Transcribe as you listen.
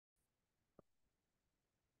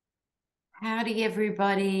Howdy,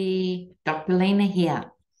 everybody. Dr. Lena here.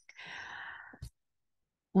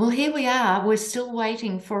 Well, here we are. We're still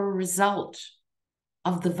waiting for a result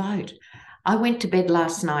of the vote. I went to bed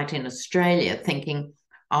last night in Australia thinking,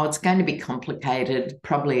 oh, it's going to be complicated,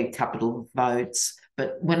 probably a couple of votes.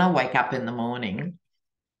 But when I wake up in the morning,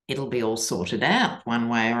 it'll be all sorted out one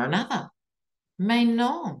way or another. Mais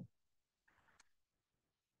non.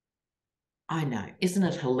 I know. Isn't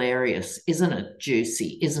it hilarious? Isn't it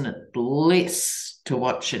juicy? Isn't it bliss to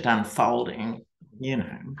watch it unfolding? You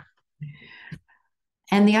know.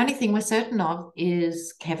 And the only thing we're certain of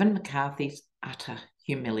is Kevin McCarthy's utter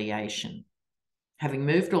humiliation. Having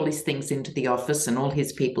moved all his things into the office and all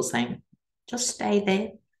his people saying, just stay there,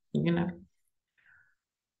 you know.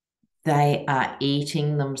 They are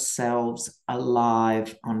eating themselves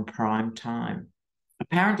alive on prime time.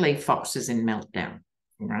 Apparently, Fox is in meltdown,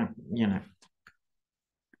 right? You know.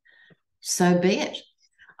 So be it.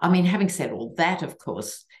 I mean, having said all that, of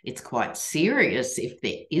course, it's quite serious if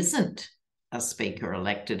there isn't a speaker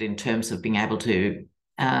elected in terms of being able to,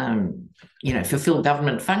 fulfill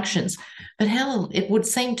government functions. But hell, it would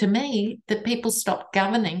seem to me that people stopped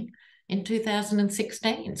governing in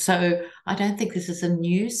 2016. So I don't think this is a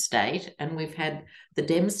new state. And we've had the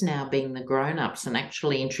Dems now being the grown-ups and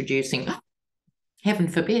actually introducing, heaven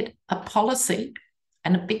forbid, a policy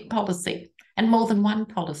and a big policy and more than one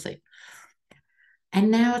policy. And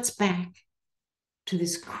now it's back to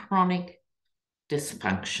this chronic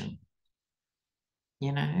dysfunction.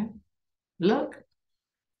 You know, look,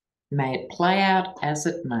 may it play out as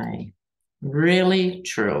it may. Really,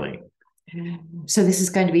 truly. So this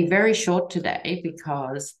is going to be very short today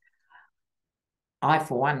because I,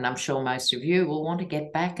 for one, and I'm sure most of you will want to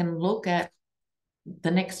get back and look at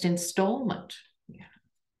the next installment.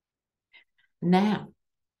 Now,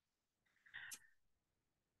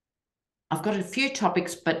 I've got a few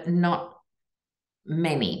topics, but not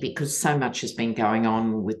many because so much has been going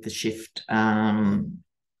on with the shift.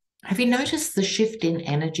 Have you noticed the shift in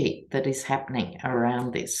energy that is happening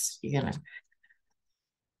around this? It's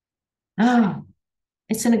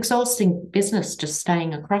an exhausting business just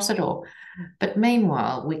staying across it all. But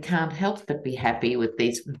meanwhile, we can't help but be happy with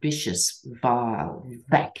these vicious, vile,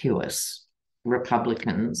 vacuous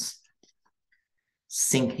Republicans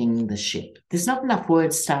sinking the ship. There's not enough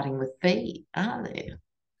words starting with V, are there?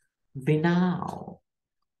 Venal.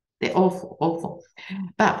 They're awful, awful.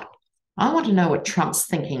 But I want to know what Trump's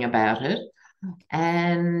thinking about it.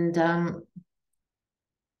 And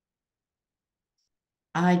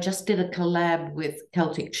I just did a collab with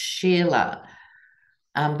Celtic Sheila,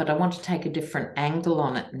 but I want to take a different angle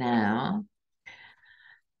on it now.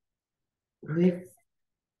 With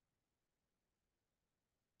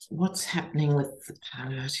what's happening with the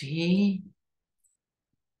party,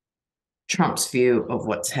 Trump's view of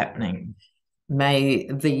what's happening. May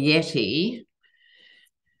the Yeti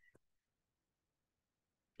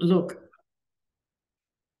look.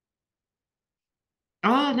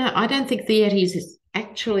 Oh, no, I don't think the Yeti is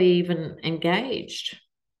actually even engaged.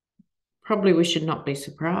 Probably we should not be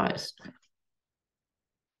surprised.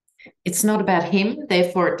 It's not about him,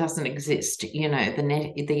 therefore it doesn't exist. You know, the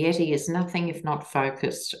Yeti is nothing if not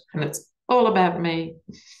focused, and it's all about me.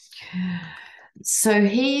 So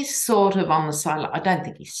he's sort of on the side. I don't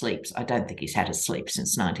think he sleeps. I don't think he's had a sleep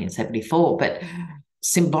since 1974, but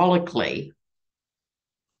symbolically,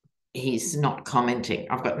 he's not commenting.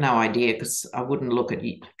 I've got no idea because I wouldn't look at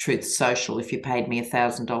Truth Social if you paid me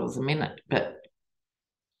 $1,000 a minute, but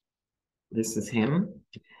this is him.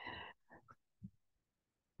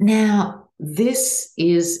 Now, this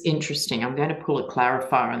is interesting. I'm going to pull a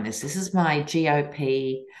clarifier on this. This is my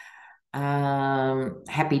GOP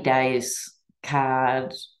Happy Days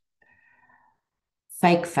card,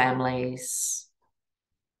 fake families,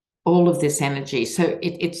 all of this energy. So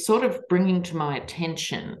it's sort of bringing to my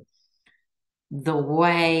attention the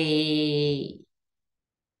way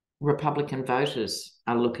Republican voters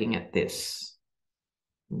are looking at this.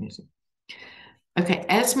 Okay,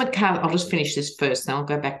 as McCarthy, I'll just finish this first, then I'll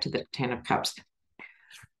go back to the 10 of Cups.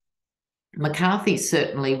 McCarthy's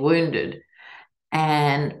certainly wounded,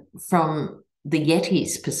 and from the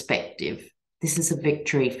Yeti's perspective, this is a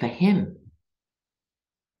victory for him.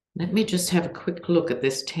 Let me just have a quick look at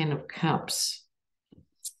this 10 of Cups.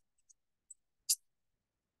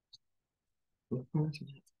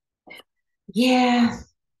 Yeah.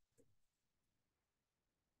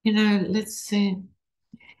 You know, let's see.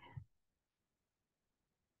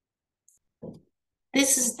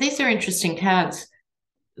 These are interesting cards.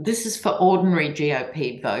 This is for ordinary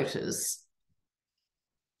GOP voters.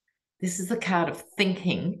 This is the card of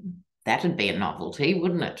thinking. That'd be a novelty,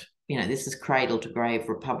 wouldn't it? this is cradle to grave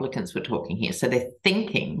Republicans we're talking here. So they're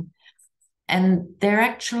thinking, and they're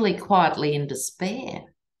actually quietly in despair.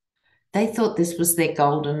 They thought this was their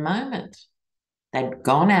golden moment. They'd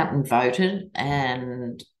gone out and voted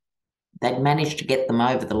and they'd managed to get them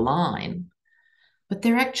over the line, but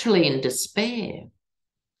they're actually in despair.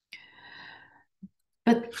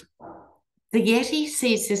 But the Yeti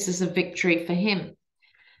sees this as a victory for him.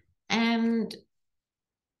 And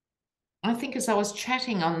I think as I was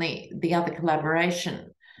chatting on the other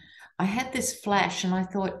collaboration, I had this flash and I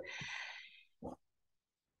thought,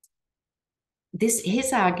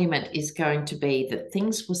 his argument is going to be that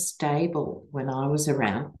things were stable when I was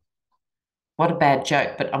around. What a bad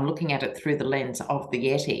joke, but I'm looking at it through the lens of the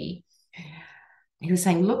Yeti. He was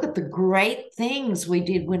saying, look at the great things we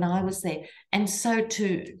did when I was there. And so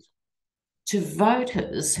to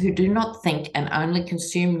voters who do not think and only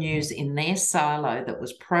consume news in their silo that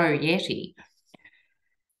was pro-Yeti,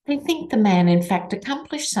 they think the man, in fact,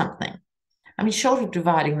 accomplished something. I mean, short of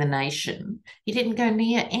dividing the nation, he didn't go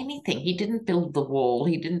near anything. He didn't build the wall.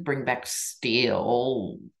 He didn't bring back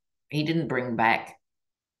steel. He didn't bring back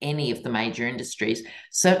any of the major industries,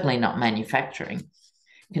 certainly not manufacturing.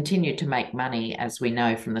 Continued to make money, as we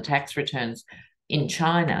know from the tax returns in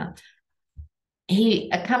China.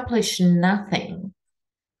 He accomplished nothing,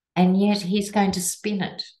 and yet he's going to spin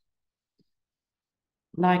it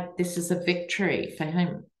like this is a victory for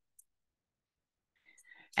him.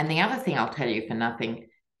 And the other thing I'll tell you for nothing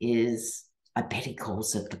is I bet he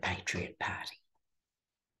calls it the Patriot Party.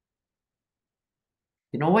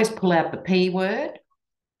 You can always pull out the P word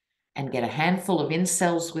and get a handful of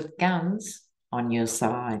incels with guns on your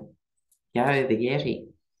side. Yo, the Yeti.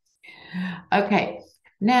 Okay,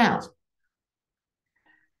 now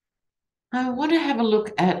I want to have a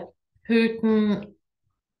look at Putin.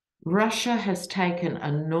 Russia has taken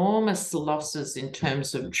enormous losses in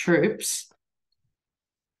terms of troops.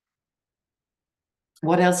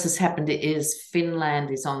 What else has happened is Finland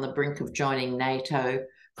is on the brink of joining NATO.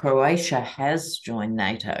 Croatia has joined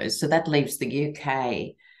NATO. So that leaves the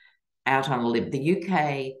UK out on a limb. The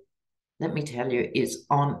UK, let me tell you, is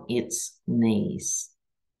on its knees.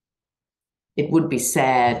 It would be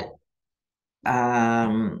sad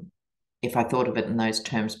if I thought of it in those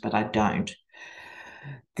terms, but I don't.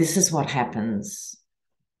 This is what happens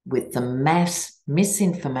with the mass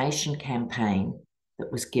misinformation campaign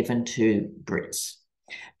that was given to Brits.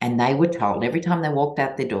 And they were told every time they walked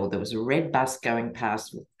out their door, there was a red bus going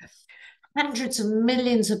past with hundreds of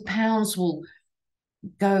millions of pounds will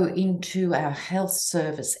go into our health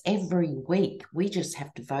service every week. We just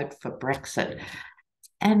have to vote for Brexit.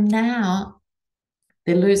 And now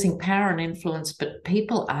they're losing power and influence, but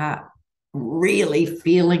people are really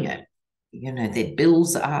feeling it. Their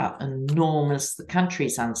bills are enormous. The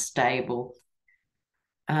country's unstable.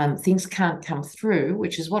 Things can't come through,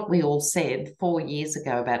 which is what we all said 4 years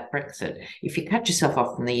ago about Brexit. If you cut yourself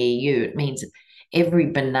off from the EU, it means every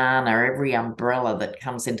banana, every umbrella that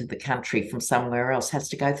comes into the country from somewhere else has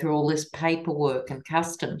to go through all this paperwork and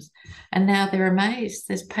customs. And now they're amazed.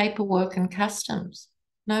 There's paperwork and customs.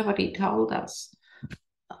 Nobody told us.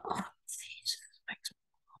 Oh, Jesus.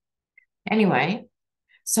 Anyway,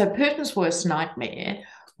 so Putin's worst nightmare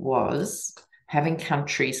was having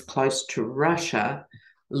countries close to Russia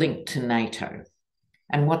linked to NATO.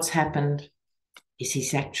 And what's happened is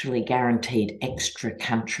he's actually guaranteed extra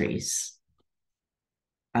countries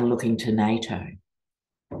are looking to NATO.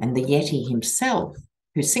 And the Yeti himself,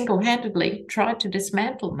 who single-handedly tried to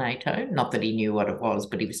dismantle NATO, not that he knew what it was,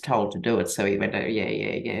 but he was told to do it, so he went, oh,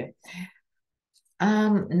 yeah.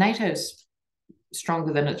 NATO's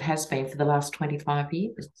stronger than it has been for the last 25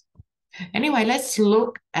 years. Anyway, let's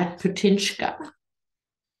look at Putinska.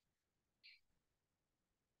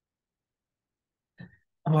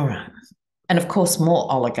 All right. And of course, more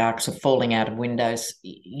oligarchs are falling out of windows,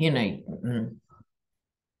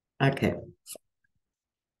 Okay.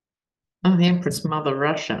 Oh, the Empress Mother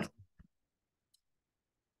Russia.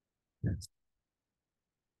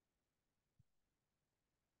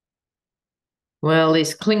 Well,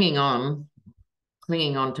 he's clinging on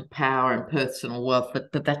to power and personal wealth,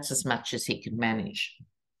 but that's as much as he can manage.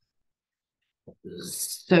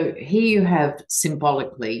 So here you have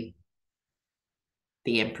symbolically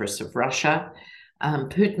the Empress of Russia.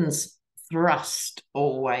 Putin's thrust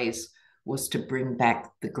always was to bring back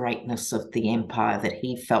the greatness of the empire that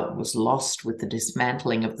he felt was lost with the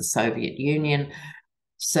dismantling of the Soviet Union.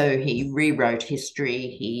 So he rewrote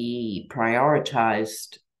history. He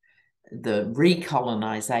prioritized the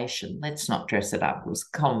recolonization. Let's not dress it up. It was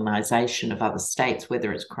colonization of other states,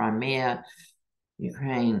 whether it's Crimea,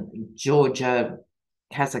 Ukraine, Georgia,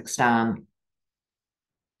 Kazakhstan,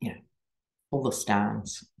 all the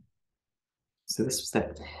stars. So this was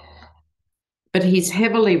that. But he's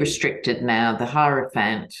heavily restricted now, the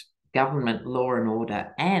Hierophant, government, law and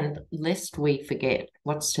order. And lest we forget,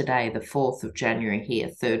 what's today, the 4th of January here,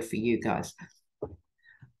 3rd for you guys.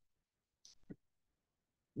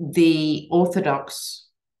 The Orthodox,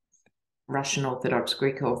 Russian Orthodox,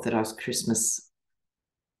 Greek Orthodox Christmas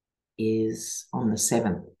is on the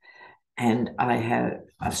 7th. And I have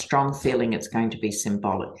a strong feeling it's going to be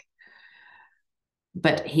symbolic.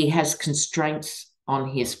 But he has constraints on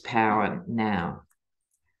his power now.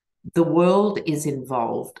 The world is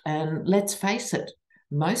involved, and let's face it,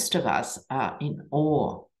 most of us are in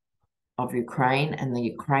awe of Ukraine and the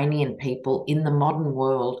Ukrainian people in the modern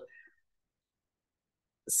world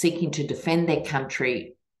seeking to defend their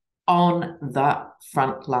country on the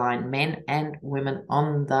front line, men and women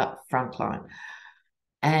on the front line.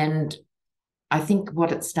 And I think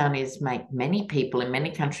what it's done is make many people in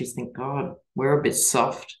many countries think, God, we're a bit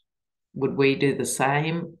soft. Would we do the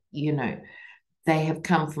same? You know, they have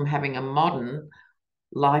come from having a modern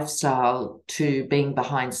lifestyle to being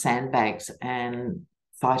behind sandbags and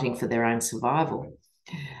fighting for their own survival.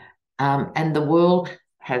 And the world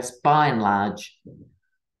has, by and large,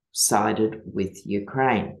 sided with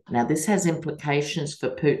Ukraine. Now, this has implications for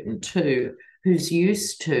Putin too, who's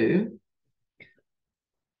used to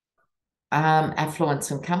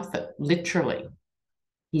affluence and comfort, literally.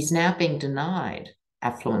 He's now being denied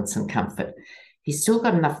affluence and comfort. He's still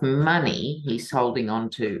got enough money. He's holding on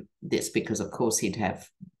to this because, of course, he'd have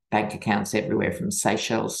bank accounts everywhere from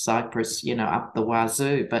Seychelles, Cyprus, you know, up the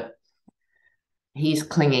wazoo, but he's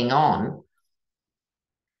clinging on.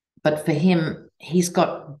 But for him, he's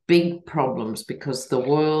got big problems because the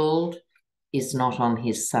world is not on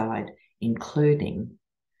his side, including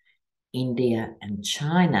India and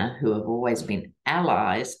China, who have always been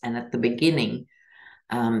allies. And at the beginning,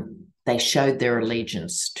 they showed their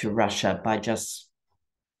allegiance to Russia by just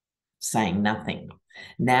saying nothing.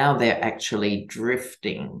 Now they're actually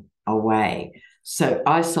drifting away. So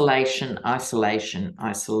isolation, isolation,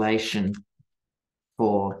 isolation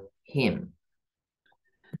for him.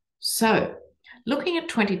 So looking at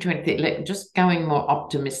 2023, just going more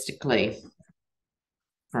optimistically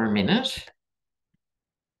for a minute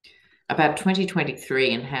about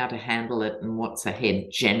 2023 and how to handle it and what's ahead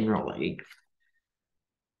generally.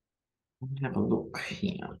 Have a look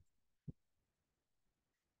here.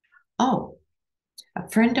 Oh, a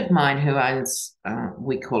friend of mine who owns,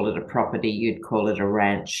 we call it a property, you'd call it a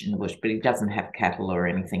ranch in the bush, but he doesn't have cattle or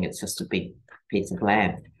anything. It's just a big piece of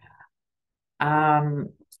land.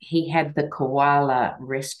 He had the koala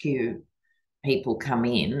rescue people come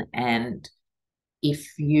in, and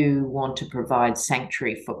if you want to provide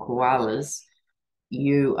sanctuary for koalas,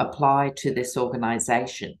 you apply to this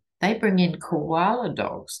organization. They bring in koala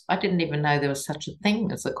dogs. I didn't even know there was such a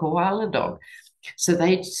thing as a koala dog. So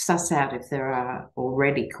they suss out if there are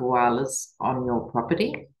already koalas on your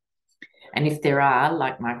property. And if there are,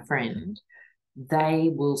 like my friend,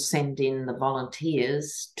 they will send in the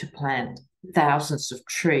volunteers to plant thousands of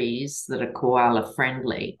trees that are koala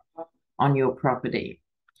friendly on your property.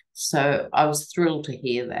 So I was thrilled to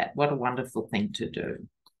hear that. What a wonderful thing to do.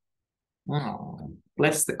 Oh,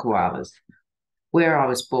 bless the koalas. Where I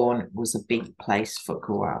was born was a big place for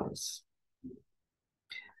koalas.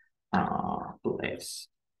 Oh, bless.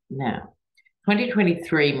 Now,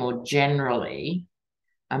 2023 more generally,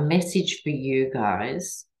 a message for you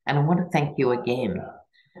guys, and I want to thank you again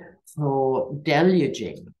for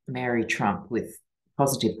deluging Mary Trump with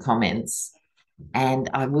positive comments, and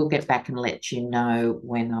I will get back and let you know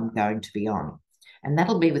when I'm going to be on. And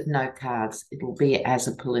that'll be with no cards. It'll be as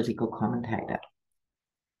a political commentator.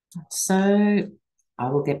 So I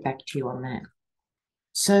will get back to you on that.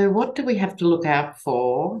 So what do we have to look out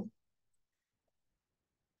for?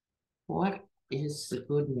 What is the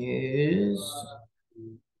good news?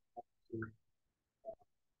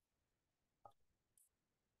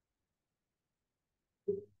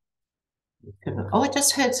 Oh, I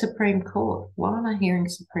just heard Supreme Court. Why am I hearing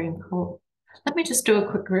Supreme Court? Let me just do a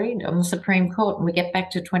quick read on the Supreme Court and we get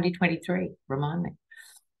back to 2023. Remind me.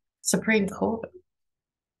 Supreme Court.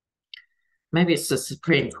 Maybe it's the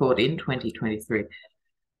Supreme Court in 2023.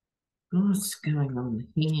 What's going on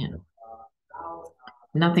here?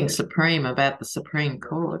 Nothing supreme about the Supreme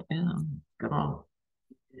Court. Oh, God.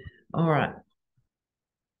 All right.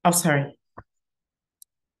 Oh, sorry.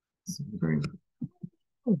 Supreme.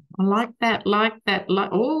 Oh, I like that,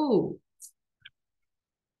 oh.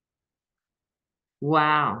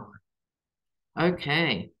 Wow.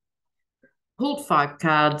 Okay. Pulled 5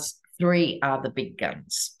 cards. 3 are the big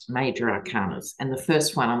guns, major arcanas. And the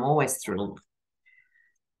first one, I'm always thrilled.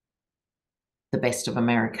 best of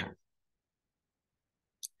America.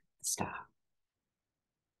 Star.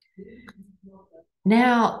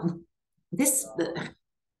 Now,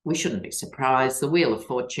 we shouldn't be surprised. The Wheel of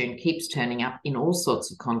Fortune keeps turning up in all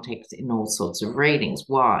sorts of contexts, in all sorts of readings.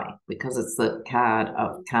 Why? Because it's the card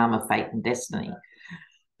of karma, fate, and destiny.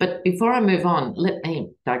 But before I move on, let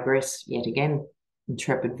me digress yet again,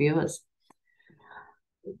 intrepid viewers.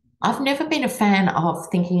 I've never been a fan of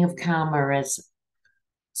thinking of karma as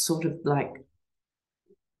sort of like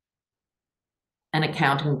an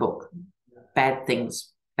accounting book. Bad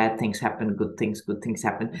things happen, good things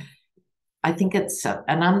happen. I think it's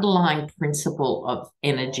an underlying principle of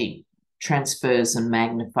energy transfers and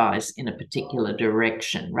magnifies in a particular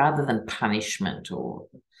direction rather than punishment or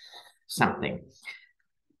something.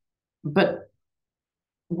 But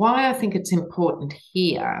why I think it's important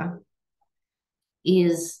here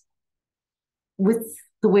is with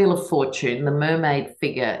the Wheel of Fortune, the mermaid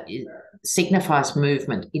figure signifies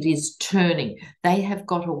movement. It is turning. They have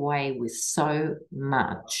got away with so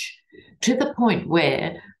much to the point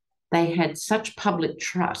where they had such public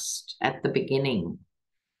trust at the beginning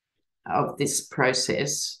of this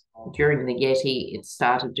process. During the Yeti, it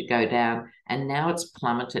started to go down, and now it's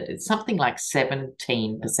plummeted. It's something like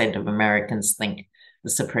 17% of Americans think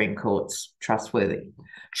the Supreme Court's trustworthy.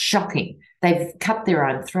 Shocking. They've cut their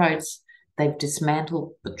own throats. They've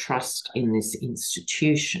dismantled the trust in this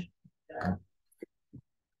institution.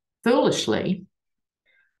 Foolishly,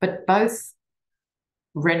 but both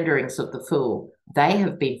renderings of the Fool, they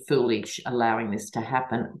have been foolish allowing this to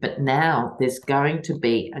happen, but now there's going to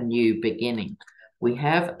be a new beginning. We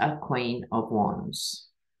have a Queen of Wands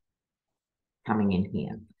coming in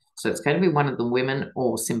here. So it's going to be one of the women,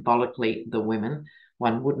 or symbolically the women.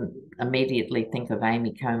 One wouldn't immediately think of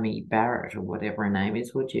Amy Coney Barrett or whatever her name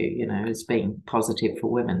is, would you? You know, as being positive for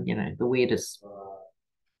women, you know, the weirdest,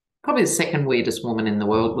 probably the second weirdest woman in the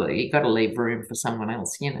world. Well, you've got to leave room for someone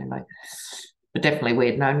else, you know, like, but definitely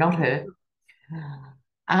weird. No, not her.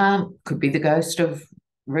 Could be the ghost of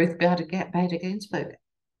Ruth Bader Ginsburg.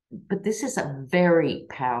 But this is a very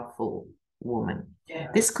powerful woman.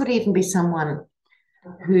 This could even be someone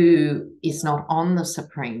who is not on the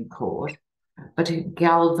Supreme Court, but who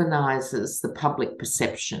galvanizes the public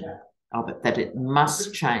perception of it, that it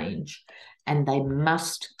must change and they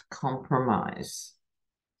must compromise.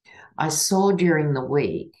 I saw during the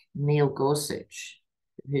week Neil Gorsuch,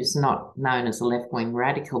 who's not known as a left-wing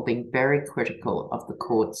radical, being very critical of the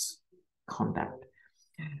court's conduct.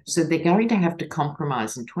 So they're going to have to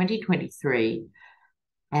compromise in 2023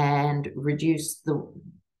 and reduce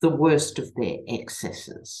the worst of their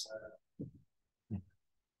excesses.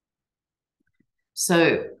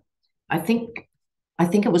 So I think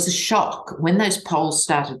it was a shock when those polls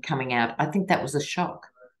started coming out. I think that was a shock.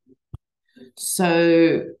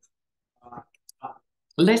 So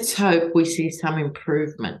let's hope we see some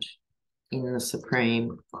improvement in the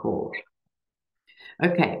Supreme Court.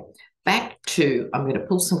 Okay, back to, I'm going to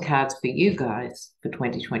pull some cards for you guys for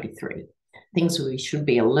 2023. Things we should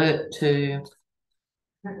be alert to,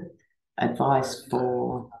 advice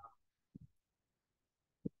for.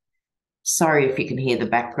 Sorry if you can hear the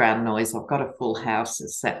background noise. I've got a full house.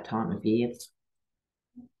 It's that time of year.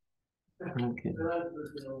 Okay.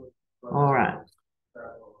 All right.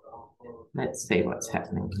 Let's see what's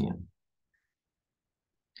happening here.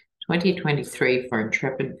 2023 for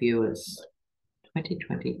intrepid viewers.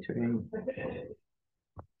 2023.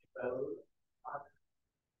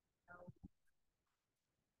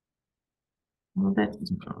 Well, that's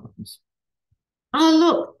nice. Oh,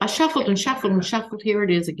 look, I shuffled and shuffled and shuffled. Here it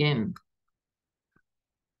is again.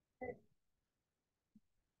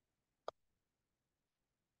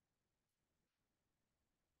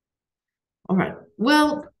 All right.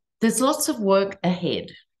 Well, there's lots of work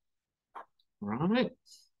ahead. Right.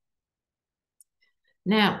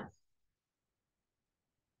 Now,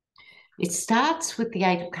 it starts with the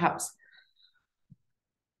Eight of Cups.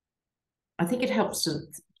 I think it helps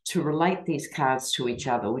to relate these cards to each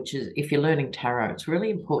other, which is, if you're learning tarot, it's really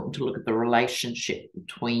important to look at the relationship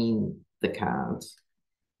between the cards.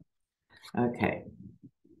 Okay.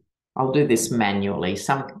 I'll do this manually.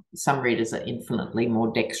 Some readers are infinitely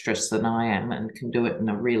more dexterous than I am and can do it in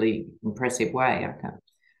a really impressive way.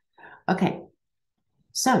 Okay.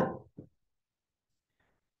 So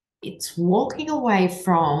it's walking away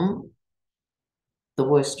from the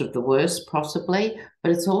worst of the worst, possibly,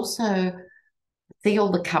 but it's also, see, all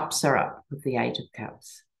the cups are up with the Eight of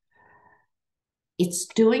Cups. It's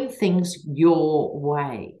doing things your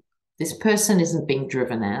way. This person isn't being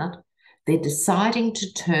driven out. They're deciding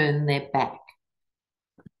to turn their back,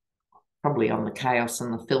 probably on the chaos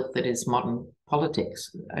and the filth that is modern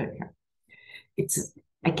politics. Okay. it's,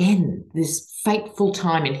 again, this fateful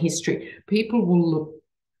time in history. People will look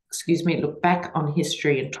back on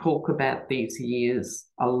history and talk about these years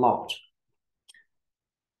a lot.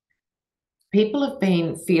 People have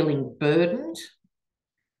been feeling burdened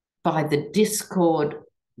by the discord,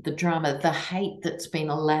 the drama, the hate that's been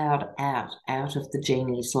allowed out of the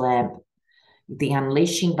genie's lamp, the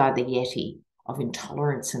unleashing by the Yeti of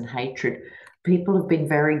intolerance and hatred. People have been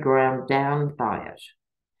very ground down by it.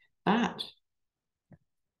 But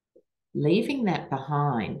leaving that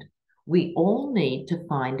behind, we all need to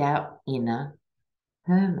find our inner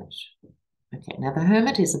hermit. Okay, now the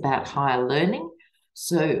hermit is about higher learning.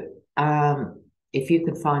 So if you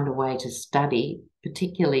could find a way to study,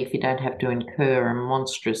 particularly if you don't have to incur a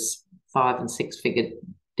monstrous 5- and 6-figure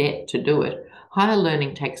debt to do it, higher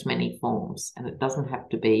learning takes many forms, and it doesn't have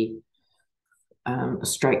to be a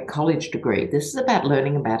straight college degree. This is about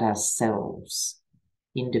learning about ourselves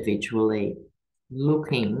individually,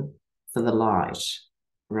 looking for the light,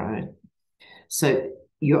 right? So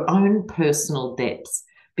your own personal depths,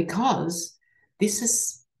 because this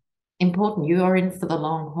is important. You are in for the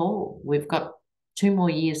long haul. We've got 2 more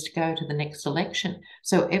years to go to the next election.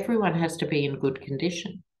 So everyone has to be in good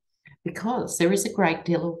condition because there is a great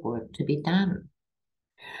deal of work to be done.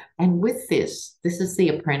 And with this is the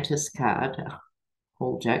apprentice card,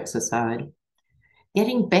 all jokes aside,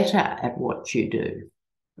 getting better at what you do.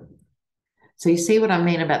 So you see what I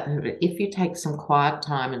mean about if you take some quiet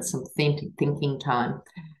time and some thinking time,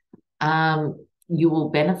 you will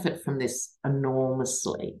benefit from this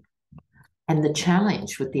enormously. And the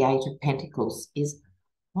challenge with the 8 of Pentacles is,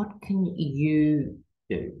 what can you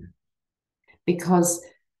do? Because,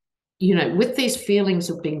 you know, with these feelings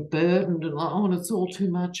of being burdened and like, oh, it's all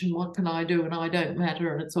too much and what can I do and I don't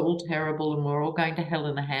matter and it's all terrible and we're all going to hell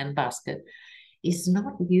in a handbasket, is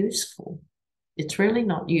not useful. It's really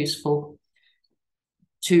not useful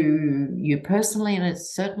to you personally, and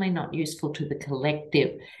it's certainly not useful to the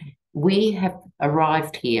collective. We have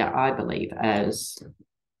arrived here, I believe, as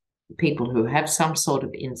people who have some sort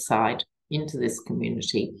of insight into this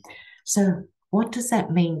community. So what does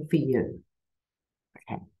that mean for you?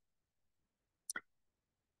 Okay.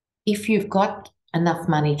 If you've got enough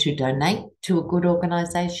money to donate to a good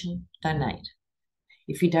organisation, donate.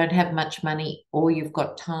 If you don't have much money or you've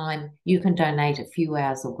got time, you can donate a few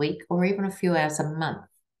hours a week or even a few hours a month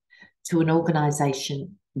to an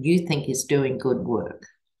organisation you think is doing good work.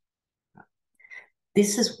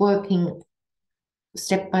 This is working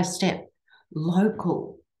step by step,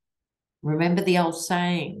 local. Remember the old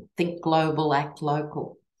saying, think global, act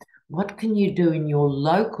local. What can you do in your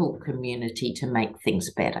local community to make things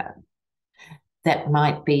better? That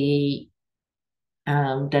might be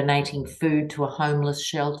donating food to a homeless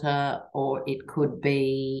shelter, or it could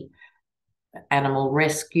be animal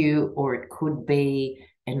rescue, or it could be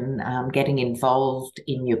in getting involved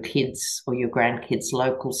in your kids' or your grandkids'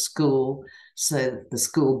 local school so that the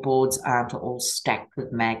school boards aren't all stacked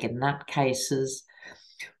with mag and nutcases.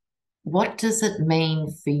 What does it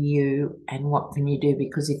mean for you and what can you do?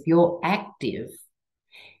 Because if you're active,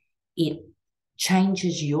 it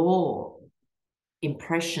changes your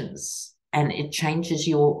impressions and it changes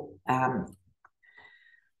your vibe,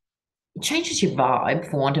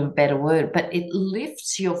 for want of a better word, but it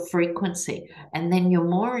lifts your frequency, and then you're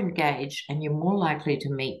more engaged and you're more likely to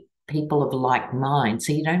meet people of like mind.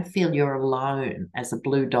 So you don't feel you're alone as a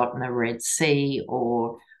blue dot in a red sea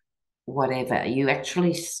or whatever. You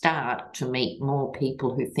actually start to meet more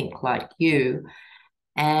people who think like you.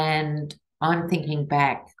 And I'm thinking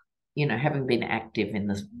back, you know, having been active in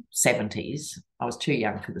the 70s, I was too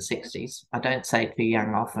young for the 60s. I don't say too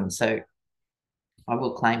young often, so I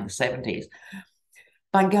will claim the 70s.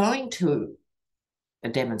 By going to a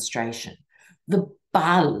demonstration, the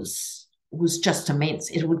buzz was just immense.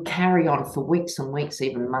 It would carry on for weeks and weeks,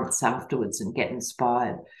 even months afterwards, and get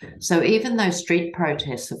inspired. So even though street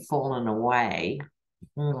protests have fallen away,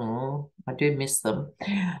 I do miss them,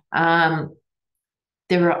 there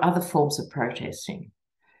are other forms of protesting.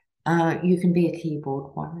 You can be a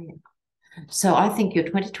keyboard warrior. So I think your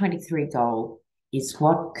 2023 goal is,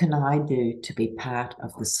 what can I do to be part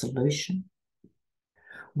of the solution?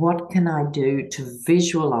 What can I do to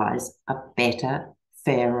visualize a better,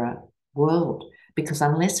 fairer world? Because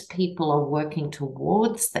unless people are working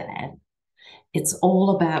towards that, it's all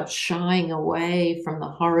about shying away from the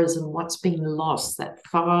horrors and what's been lost. That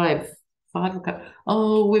five,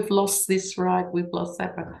 oh, we've lost this right, we've lost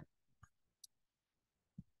that right.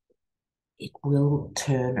 It will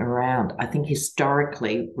turn around. I think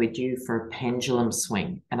historically we're due for a pendulum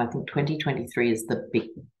swing, and I think 2023 is the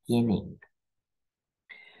beginning.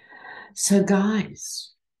 So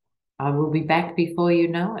guys, I will be back before you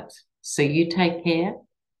know it. So you take care.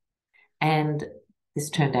 And this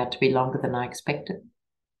turned out to be longer than I expected.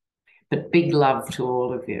 But big love to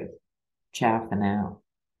all of you. Ciao for now.